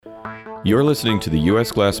You're listening to the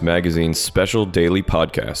U.S. Glass Magazine's special daily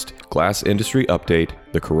podcast, Glass Industry Update,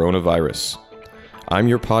 The Coronavirus. I'm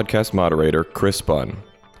your podcast moderator, Chris Bunn.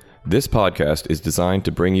 This podcast is designed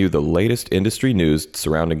to bring you the latest industry news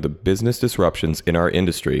surrounding the business disruptions in our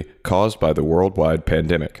industry caused by the worldwide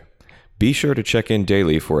pandemic. Be sure to check in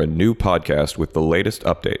daily for a new podcast with the latest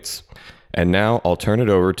updates. And now I'll turn it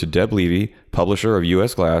over to Deb Levy, publisher of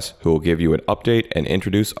U.S. Glass, who will give you an update and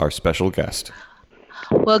introduce our special guest.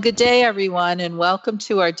 Well, good day, everyone, and welcome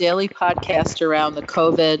to our daily podcast around the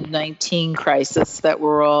COVID-19 crisis that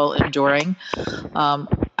we're all enduring.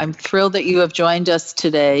 I'm thrilled that you have joined us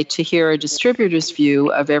today to hear a distributor's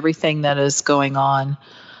view of everything that is going on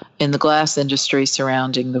in the glass industry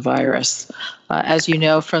surrounding the virus. As you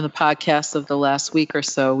know from the podcast of the last week or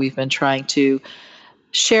so, we've been trying to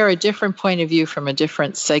share a different point of view from a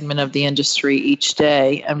different segment of the industry each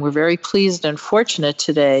day. And we're very pleased and fortunate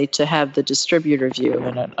today to have the distributor view.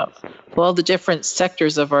 And of all the different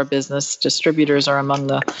sectors of our business, distributors are among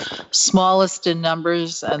the smallest in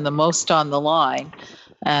numbers and the most on the line.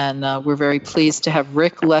 And we're very pleased to have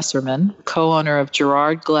Rick Lesserman, co-owner of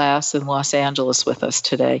Girard Glass in Los Angeles, with us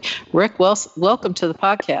today. Rick, welcome to the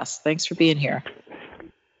podcast. Thanks for being here.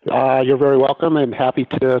 You're very welcome, and happy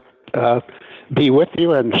to be with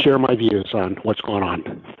you and share my views on what's going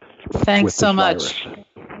on. Thanks so much. Virus.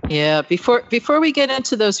 Yeah, before we get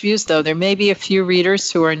into those views, though, there may be a few readers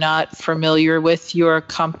who are not familiar with your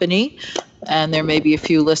company, and there may be a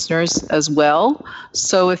few listeners as well.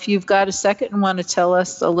 So if you've got a second and want to tell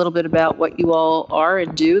us a little bit about what you all are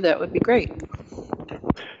and do, that would be great.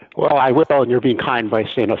 Well, I will, and you're being kind by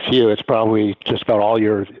saying a few. It's probably just about all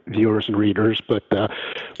your viewers and readers, but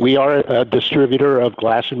we are a distributor of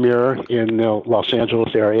glass and mirror in the Los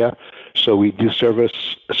Angeles area. So we do service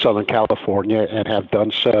Southern California and have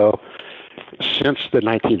done so since the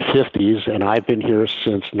 1950s, and I've been here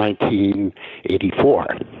since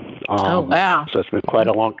 1984. Oh, wow. So it's been quite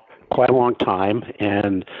a long time.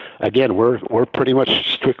 And again, we're pretty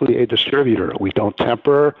much strictly a distributor. We don't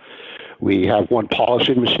temper. We have one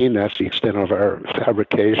polishing machine. That's the extent of our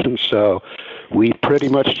fabrication. So we pretty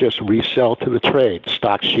much just resell to the trade,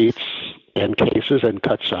 stock sheets and cases and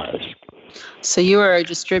cut size. So you are a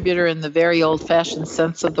distributor in the very old-fashioned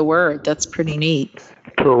sense of the word. That's pretty neat.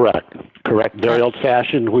 Correct. Very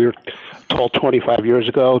old-fashioned. We were told 25 years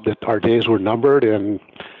ago that our days were numbered, and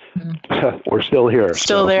we're still here.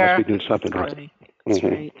 Still there. Must be doing something right. That's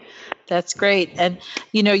right. That's great. And,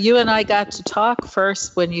 you and I got to talk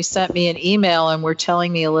first when you sent me an email and were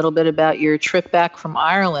telling me a little bit about your trip back from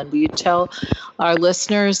Ireland. Will you tell our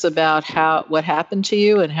listeners about what happened to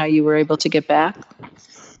you and how you were able to get back?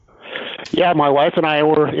 Yeah, my wife and I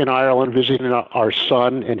were in Ireland visiting our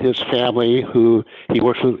son and his family, he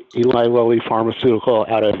works with Eli Lilly Pharmaceutical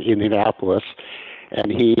out of Indianapolis. And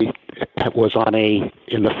he was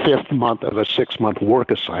in the fifth month of a 6-month work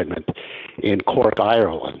assignment in Cork,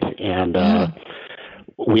 Ireland. And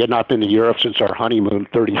we had not been to Europe since our honeymoon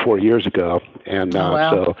 34 years ago. And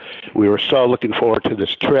so we were so looking forward to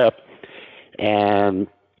this trip and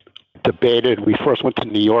debated. We first went to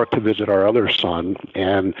New York to visit our other son.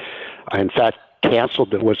 And I, in fact,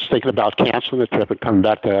 was thinking about canceling the trip and coming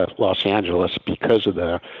back to Los Angeles because of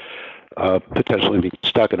the potentially being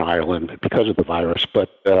stuck in Ireland because of the virus, but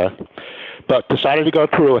decided to go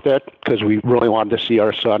through with it because we really wanted to see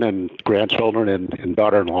our son and grandchildren and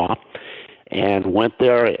daughter-in-law, and went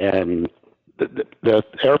there. And the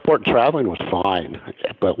airport and traveling was fine,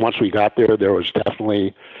 but once we got there, there was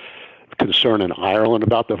definitely concern in Ireland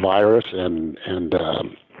about the virus. And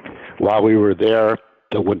while we were there,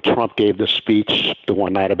 when Trump gave the speech the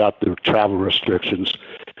one night about the travel restrictions,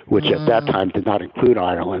 which at that time did not include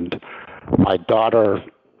Ireland, my daughter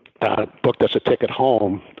booked us a ticket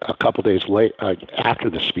home a couple days late after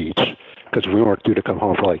the speech, because we weren't due to come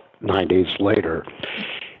home for like 9 days later.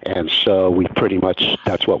 And so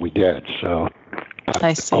that's what we did. So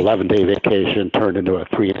 11-day vacation turned into a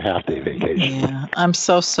 3.5-day vacation. Yeah, I'm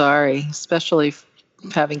so sorry, especially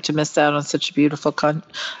having to miss out on such a beautiful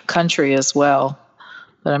country as well.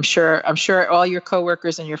 But I'm sure all your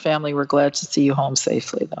coworkers and your family were glad to see you home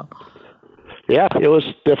safely, though. Yeah, it was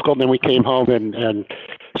difficult. Then we came home and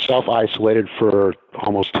self-isolated for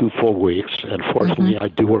almost 2 full weeks. And fortunately, I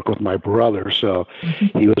do work with my brother, so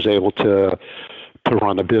he was able to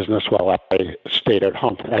run the business while I stayed at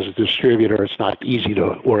home. As a distributor, it's not easy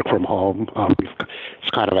to work from home.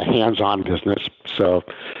 It's kind of a hands-on business. So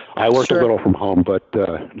I worked a little from home, but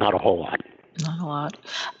not a whole lot. Not a lot.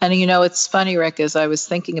 And it's funny, Rick, as I was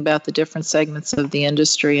thinking about the different segments of the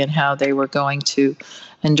industry and how they were going to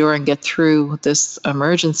endure and get through this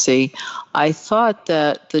emergency, I thought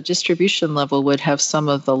that the distribution level would have some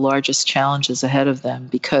of the largest challenges ahead of them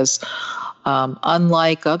because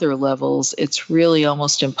unlike other levels, it's really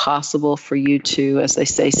almost impossible for you to, as they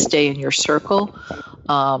say, stay in your circle.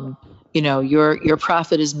 Your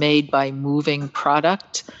profit is made by moving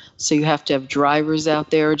product. So you have to have drivers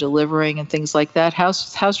out there delivering and things like that.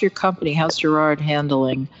 How's your company, how's Gerard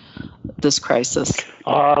handling this crisis?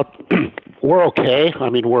 We're okay.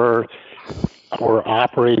 I mean, we're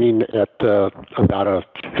operating at about a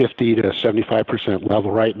 50 to 75%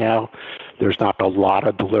 level right now. There's not a lot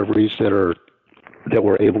of deliveries that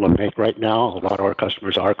we're able to make right now. A lot of our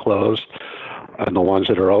customers are closed, and the ones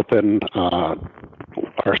that are open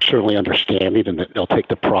are certainly understanding, and that they'll take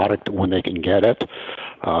the product when they can get it.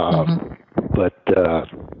 But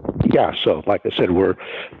so like I said, we're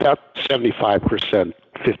about 75%,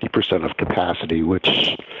 50% of capacity,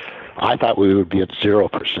 which I thought we would be at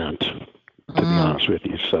 0%, to be honest with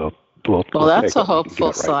you. So we'll that's a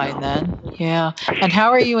hopeful sign then. Yeah. And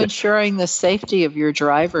how are you ensuring the safety of your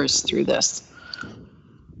drivers through this?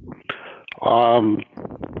 Well,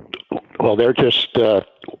 they're just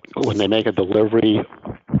when they make a delivery,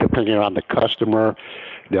 depending on the customer,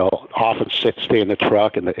 they'll often stay in the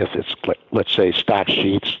truck, and if it's, let's say, stock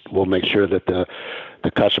sheets, we'll make sure that the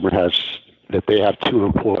customer that they have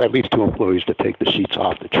at least two employees to take the sheets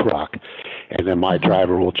off the truck, and then my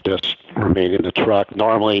driver will just remain in the truck.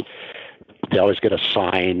 Normally, they always get a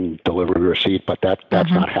signed delivery receipt, but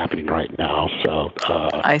that's not happening right now. So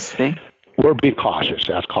I see. We're being cautious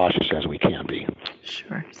as we can be.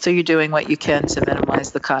 Sure. So you're doing what you can to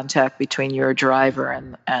minimize the contact between your driver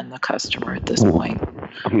and the customer at this point.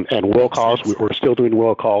 And will calls, we're still doing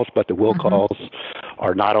will calls, but the will calls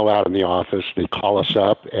are not allowed in the office. They call us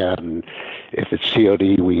up, and if it's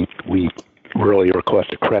COD, we really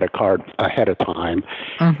request a credit card ahead of time.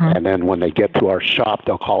 And then when they get to our shop,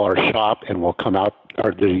 they'll call our shop, and we'll come out,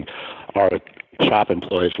 our shop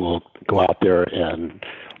employees will go out there and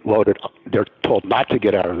load it. They're told not to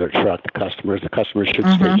get out of their truck, the customers. The customers should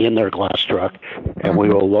stay in their glass truck, and we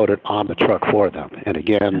will load it on the truck for them. And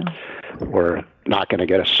again, we're not going to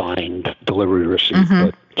get a signed delivery receipt,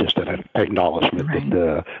 but just an acknowledgement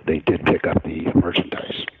that they did pick up the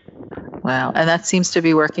merchandise. Wow. And that seems to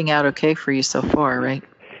be working out okay for you so far, right?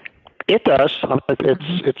 It does.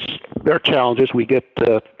 There are challenges. We're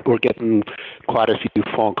getting quite a few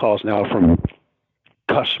phone calls now from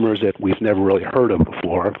customers that we've never really heard of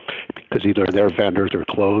before, because either their vendors are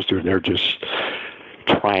closed or they're just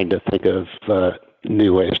trying to think of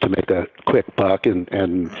new ways to make a quick buck,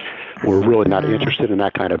 and we're really not interested in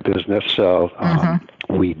that kind of business. So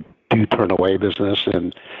we do turn away business.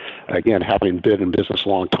 And again, having been in business a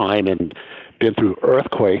long time and been through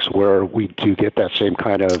earthquakes where we do get that same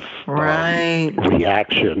kind of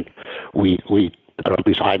reaction, or at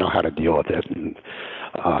least I know how to deal with it. And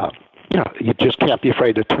you just can't be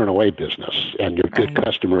afraid to turn away business, and your good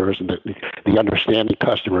customers and the understanding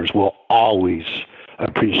customers will always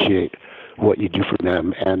appreciate what you do for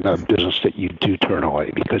them and the business that you do turn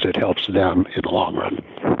away, because it helps them in the long run.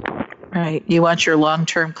 Right. You want your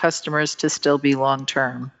long-term customers to still be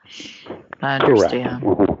long-term. I understand.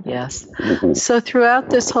 Correct. Yes. So throughout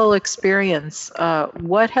this whole experience,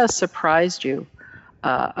 what has surprised you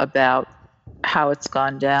about how it's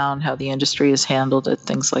gone down, how the industry has handled it,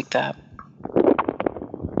 things like that?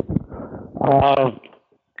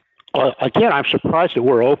 Again, I'm surprised that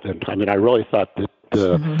we're open. I mean, I really thought that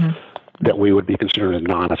that we would be considered a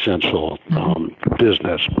non-essential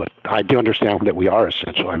business, but I do understand that we are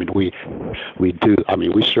essential. I mean, we do. I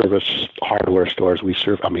mean, we service hardware stores. We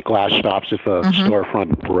serve. I mean, glass shops. If a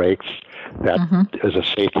storefront breaks, that is a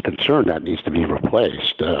safety concern that needs to be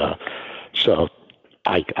replaced. So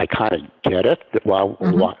I kind of get it that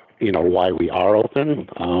why we are open,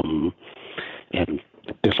 and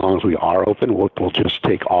as long as we are open, we'll just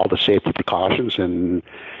take all the safety precautions and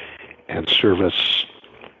service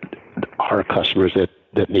our customers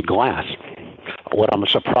that need glass. What I'm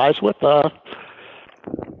surprised with, other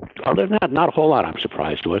than that, not a whole lot I'm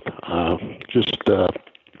surprised with. Just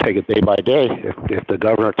take it day by day. If the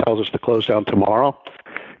governor tells us to close down tomorrow,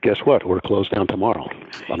 guess what? We're closed down tomorrow.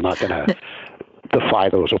 I'm not going to defy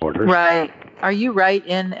those orders. Right. Are you right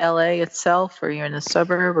in LA itself, or are you in the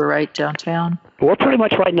suburb, or right downtown? We're pretty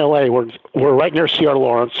much right in LA. We're right near C.R.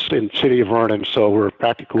 Lawrence in the city of Vernon, so we're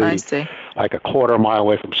practically like a quarter mile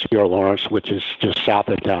away from Sierra Lawrence, which is just south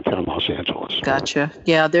of downtown Los Angeles. Gotcha.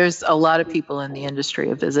 Yeah, there's a lot of people in the industry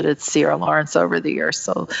who visited Sierra Lawrence over the years,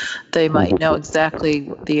 so they might know exactly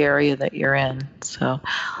the area that you're in. So,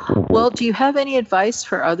 well, do you have any advice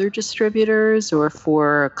for other distributors or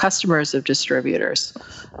for customers of distributors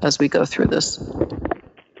as we go through this?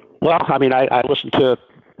 Well, I mean, I listened to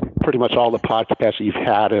pretty much all the podcasts you've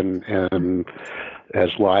had, and as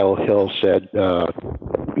Lyle Hill said,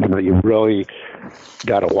 you really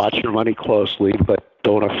got to watch your money closely, but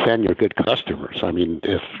don't offend your good customers. I mean,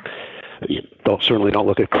 if you certainly don't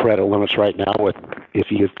look at credit limits right now.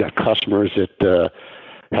 If you've got customers that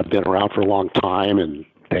have been around for a long time and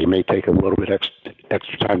they may take a little bit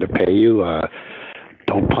extra time to pay you,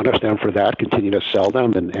 don't punish them for that. Continue to sell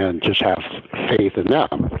them and just have faith in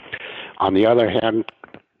them. On the other hand,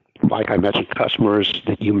 like I mentioned, customers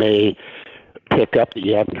that you may pick up that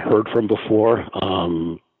you haven't heard from before,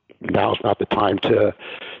 now's not the time to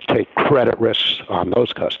take credit risks on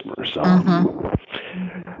those customers. And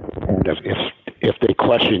if they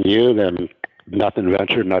question you, then nothing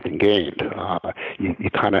ventured, nothing gained. You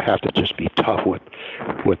kind of have to just be tough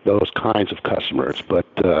with those kinds of customers. But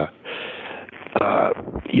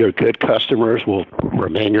your good customers will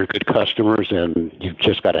remain your good customers, and you've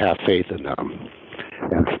just got to have faith in them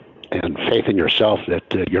and faith in yourself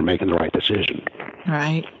that you're making the right decision.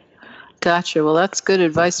 Right. Gotcha. Well, that's good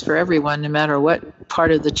advice for everyone, no matter what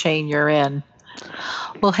part of the chain you're in.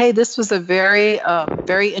 Well, hey, this was a very,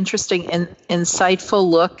 very interesting and insightful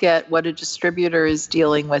look at what a distributor is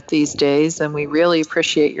dealing with these days, and we really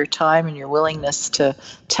appreciate your time and your willingness to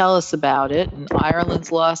tell us about it. And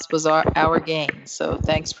Ireland's loss was our gain, so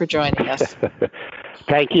thanks for joining us.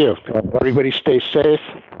 Thank you. Everybody stay safe,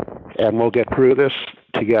 and we'll get through this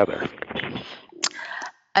together.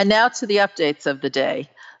 And now to the updates of the day.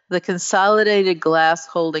 The Consolidated Glass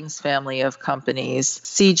Holdings family of companies,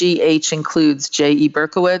 CGH, includes J.E.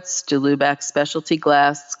 Berkowitz, DeLubac Specialty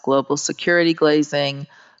Glass, Global Security Glazing,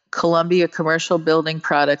 Columbia Commercial Building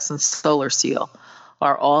Products, and Solar Seal,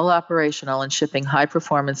 are all operational and shipping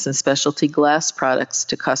high-performance and specialty glass products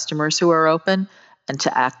to customers who are open and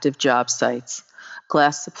to active job sites.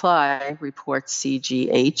 Glass Supply, reports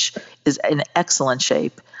CGH, is in excellent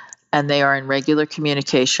shape, and they are in regular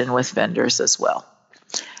communication with vendors as well.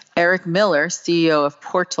 Eric Miller, CEO of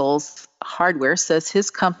Portals Hardware, says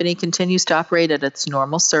his company continues to operate at its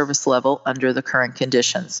normal service level under the current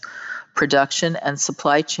conditions. Production and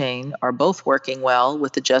supply chain are both working well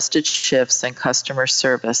with adjusted shifts and customer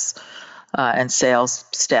service and sales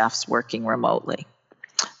staffs working remotely.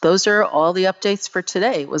 Those are all the updates for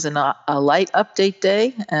today. It was a light update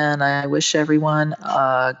day, and I wish everyone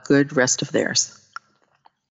a good rest of theirs.